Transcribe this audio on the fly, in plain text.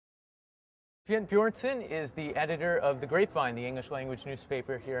Sveinn Bjornsson is the editor of The Grapevine, the English language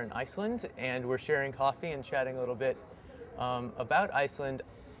newspaper here in Iceland, and we're sharing coffee and chatting a little bit about Iceland.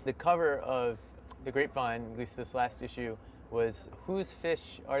 The cover of The Grapevine, at least this last issue, was "Whose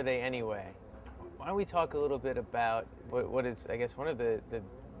fish are they anyway?" Why don't we talk a little bit about what is, I guess, one of the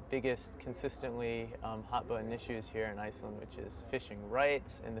biggest consistently hot button issues here in Iceland, which is fishing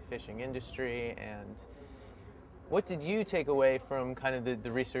rights and the fishing industry. And what did you take away from kind of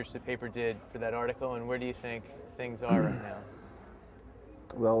the research the paper did for that article, and where do you think things are right now?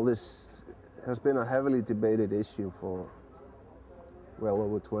 Well, this has been a heavily debated issue for well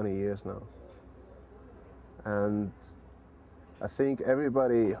over 20 years now. And I think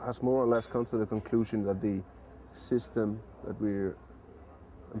everybody has more or less come to the conclusion that the system that we're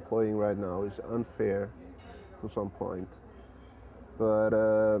employing right now is unfair to some point. But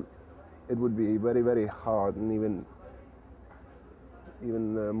it would be very, very hard and even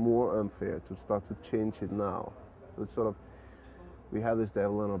more unfair to start to change it now. So it's sort of, we have this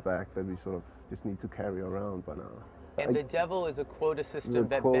devil on our back that we sort of just need to carry around by now. And the devil is a quota system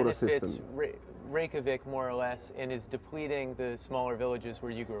that benefits Reykjavik more or less and is depleting the smaller villages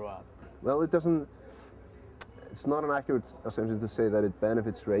where you grew up. Well, it's not an accurate assumption to say that it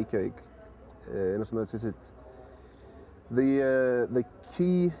benefits Reykjavik in as much as the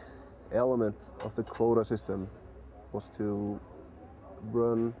key element of the quota system was to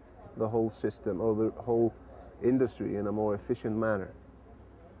run the whole system or the whole industry in a more efficient manner.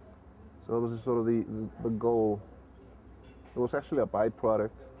 So that was sort of the goal. It was actually a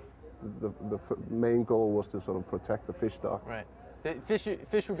byproduct. The main goal was to sort of protect the fish stock. Right. The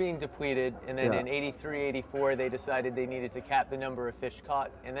fish were being depleted, and then in 83, 84, they decided they needed to cap the number of fish caught.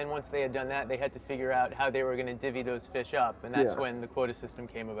 And then once they had done that, they had to figure out how they were going to divvy those fish up, and that's when the quota system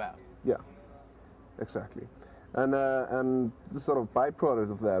came about. Yeah, exactly. And the sort of byproduct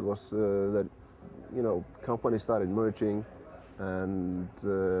of that was that, you know, companies started merging, and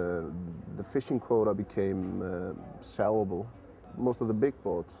the fishing quota became sellable. Most of the big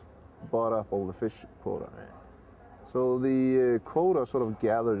boats bought up all the fish quota. Right. So the quota sort of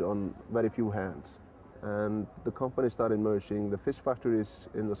gathered on very few hands, and the companies started merging. The fish factories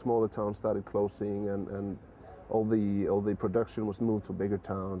in the smaller towns started closing, and all the production was moved to bigger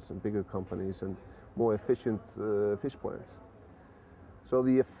towns and bigger companies and more efficient fish plants. So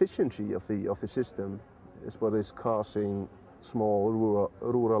the efficiency of the system is what is causing small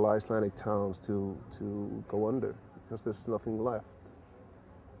rural Icelandic towns to go under, because there's nothing left.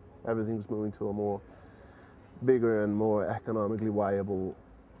 Everything's moving to a more bigger and more economically viable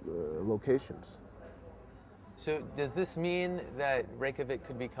locations. So does this mean that Reykjavik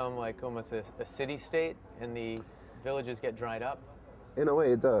could become like almost a city-state and the villages get dried up? In a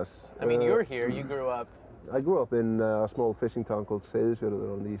way it does. I mean, you're here, you grew up... I grew up in a small fishing town called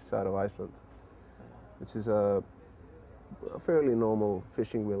Seyðisfjörður on the east side of Iceland, which is a fairly normal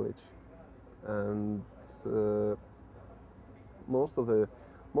fishing village. And most of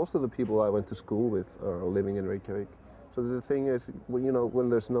the people I went to school with are living in Reykjavik. So the thing is, when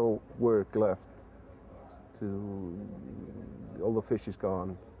there's no work left, all the fish is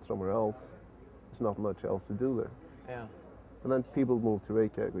gone somewhere else. There's not much else to do there. Yeah. And then people move to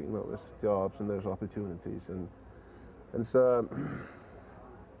Reykjavik. There's jobs and there's opportunities, and so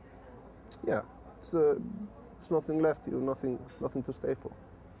it's nothing left. Nothing to stay for.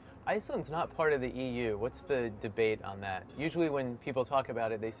 Iceland's not part of the EU. What's the debate on that? Usually when people talk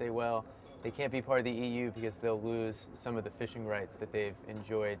about it, they say, well, they can't be part of the EU because they'll lose some of the fishing rights that they've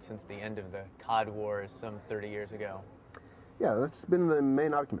enjoyed since the end of the cod wars some 30 years ago. Yeah, that's been the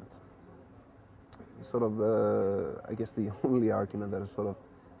main argument. Sort of, I guess the only argument that has sort of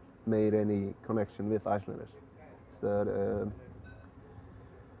made any connection with Icelanders is that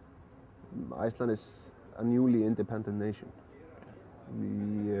Iceland is a newly independent nation.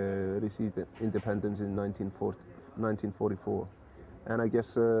 We received independence in 1944, and I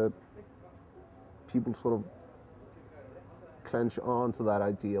guess people sort of clench on to that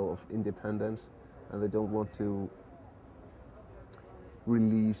ideal of independence, and they don't want to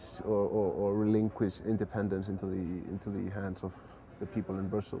release or relinquish independence into the hands of the people in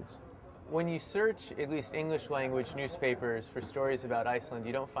Brussels. When you search at least English language newspapers for stories about Iceland,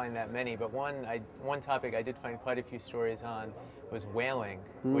 you don't find that many, but one topic I did find quite a few stories on was whaling,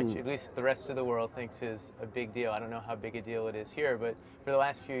 which at least the rest of the world thinks is a big deal. I don't know how big a deal it is here, but for the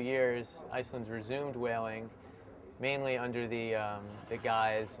last few years, Iceland's resumed whaling, mainly under the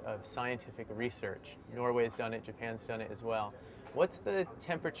guise of scientific research. Norway's done it, Japan's done it as well. What's the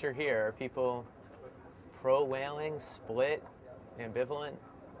temperature here? Are people pro-whaling, split, ambivalent?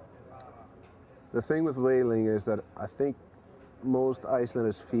 The thing with whaling is that I think most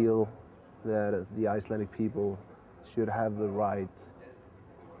Icelanders feel that the Icelandic people should have the right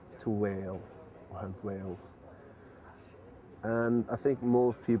to whale or hunt whales. And I think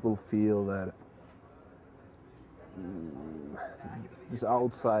most people feel that this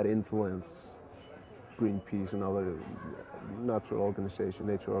outside influence, Greenpeace and other nature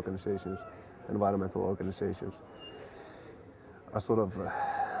organizations, environmental organizations, are sort of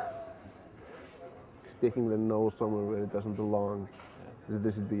sticking their nose somewhere where it doesn't belong.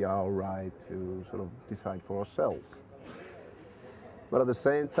 This would be our right to sort of decide for ourselves. But at the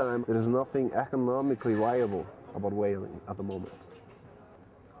same time, there is nothing economically viable about whaling at the moment.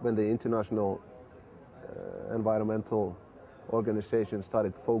 When the international environmental organization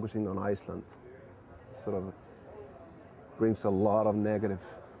started focusing on Iceland, it sort of brings a lot of negative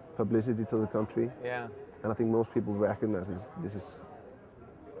publicity to the country. Yeah. And I think most people recognize this is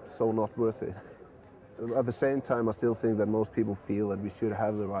so not worth it. At the same time, I still think that most people feel that we should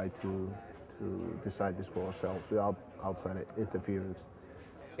have the right to decide this for ourselves without outside interference.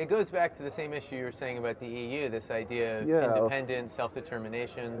 It goes back to the same issue you were saying about the EU, this idea of Yeah, independence,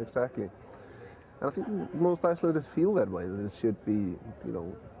 self-determination. Exactly. And I think most Icelanders feel that way, that it should be,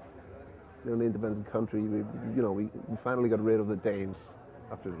 an independent country. We finally got rid of the Danes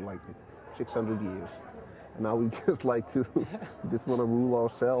after like 600 years. And now we just want to rule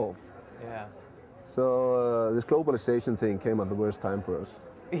ourselves. Yeah. So this globalization thing came at the worst time for us.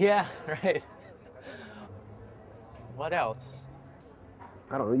 Yeah, right. What else?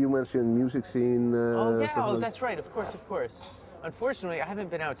 I don't know, you mentioned music scene. That's right, of course. Unfortunately, I haven't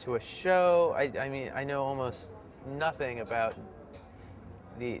been out to a show. I mean, I know almost nothing about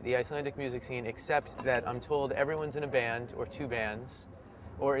the Icelandic music scene, except that I'm told everyone's in a band or two bands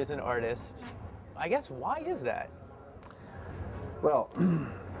or is an artist. I guess, why is that? Well,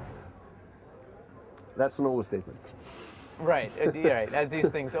 that's an overstatement. Right, right, as these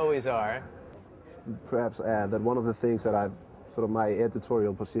things always are. Perhaps add that one of the things that I've sort of my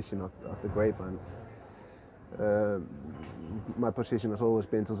editorial position at the Grapevine, my position has always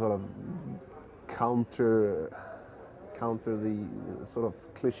been to sort of counter the sort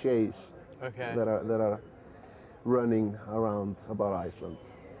of cliches that are running around about Iceland.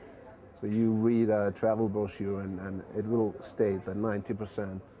 So you read a travel brochure and it will state that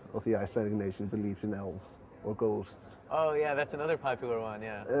 90% of the Icelandic nation believes in elves or ghosts. Oh yeah, that's another popular one,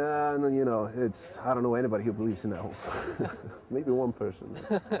 yeah. And I don't know anybody who believes in elves. Maybe one person.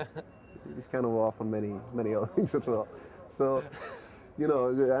 He's kind of off on many other things as well. So,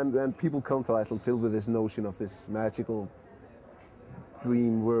 and people come to Iceland filled with this notion of this magical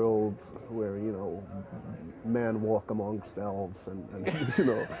dream world where, men walk amongst elves and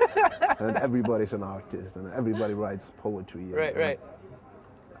and everybody's an artist and everybody writes poetry. Right.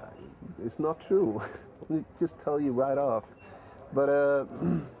 It's not true. Let me just tell you right off. But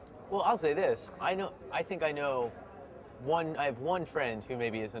well, I'll say this. I have one friend who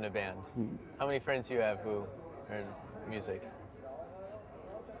maybe is in a band. How many friends do you have who are in music?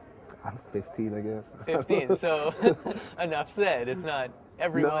 I'm 15, I guess. 15, so enough said. It's not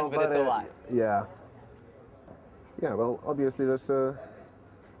everyone, but it's a lot. Yeah. Yeah, well, obviously there's a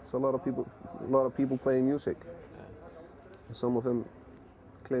lot of people playing music. Yeah. Some of them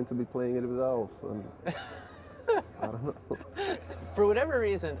claim to be playing it with elves, and I don't know. For whatever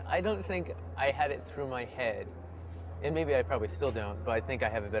reason, I don't think I had it through my head, and maybe I probably still don't, but I think I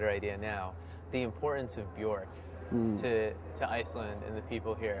have a better idea now, the importance of Bjork to Iceland and the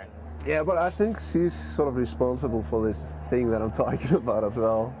people here. Yeah, but I think she's sort of responsible for this thing that I'm talking about as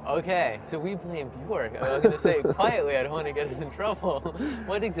well. Okay, so we blame Bjork. I was going to say it quietly, I don't want to get us in trouble.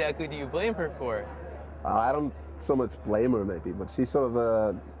 What exactly do you blame her for? I don't so much blame her maybe, but she sort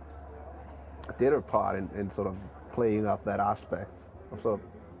of did her part in sort of playing up that aspect. So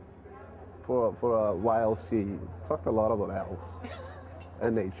for a while she talked a lot about elves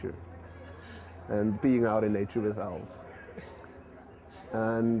and nature and being out in nature with elves.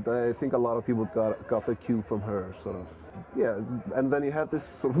 And I think a lot of people got the cue from her, sort of. Yeah, and then you had this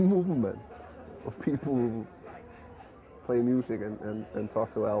sort of movement of people who play music and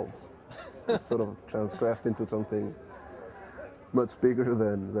talk to elves. It sort of transgressed into something much bigger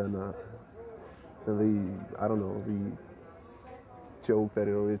than the joke that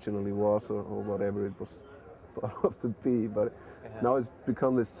it originally was or whatever it was thought of to be. But now it's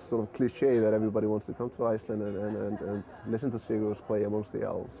become this sort of cliche that everybody wants to come to Iceland and listen to Sigurðs play amongst the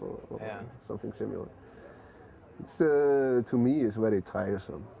elves or something similar. It's, to me, it's very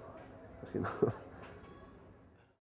tiresome.